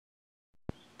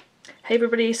Hey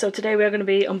everybody, so today we are going to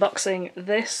be unboxing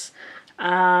this,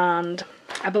 and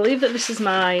I believe that this is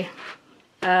my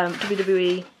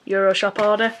WWE Euroshop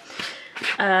order.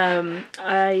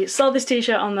 I saw this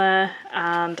t-shirt on there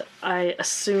and I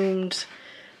assumed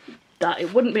that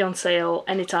it wouldn't be on sale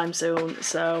anytime soon,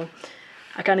 so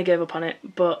I kind of gave up on it,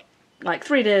 but like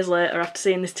 3 days later after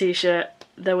seeing this t-shirt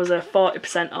there was a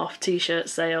 40% off t-shirt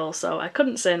sale, so I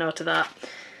couldn't say no to that.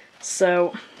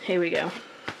 So here we go.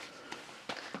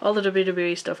 All the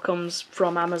WWE stuff comes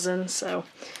from Amazon, so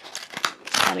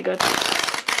it's kind of good.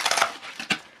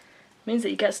 Means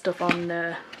that you get stuff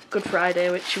on Good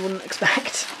Friday, which you wouldn't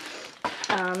expect.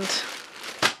 And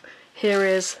here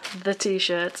is the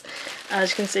t-shirt.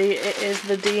 As you can see, it is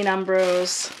the Dean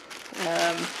Ambrose.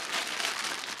 I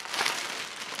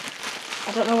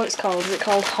don't know what it's called. Is it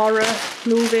called Horror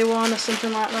Movie One or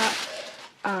something like that?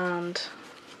 And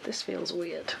this feels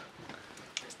weird.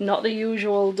 Not the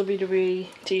usual WWE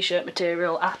t-shirt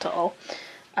material at all,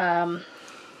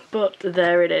 but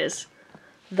there it is.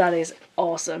 That is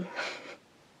awesome.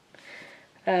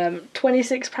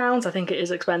 £26, I think it is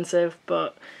expensive,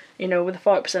 but you know, with the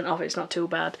 40% off it's not too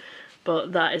bad,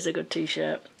 but that is a good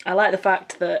t-shirt. I like the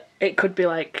fact that it could be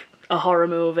like a horror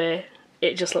movie,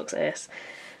 it just looks ace.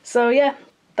 So yeah,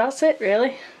 that's it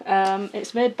really.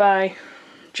 It's made by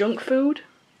Junk Food.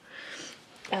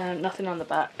 Nothing on the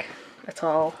back at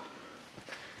all.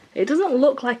 It doesn't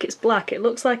look like it's black, it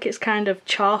looks like it's kind of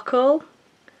charcoal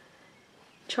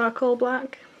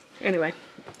black. Anyway,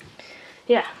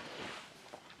 yeah,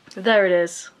 there it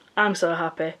is. I'm so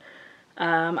happy.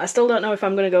 I still don't know if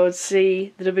I'm going to go and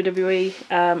see the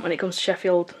WWE when it comes to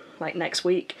Sheffield, like next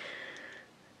week.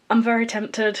 I'm very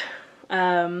tempted,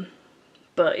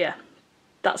 but yeah,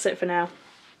 that's it for now.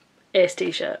 Ace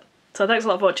t-shirt. So thanks a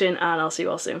lot for watching and I'll see you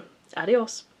all soon.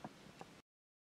 Adios.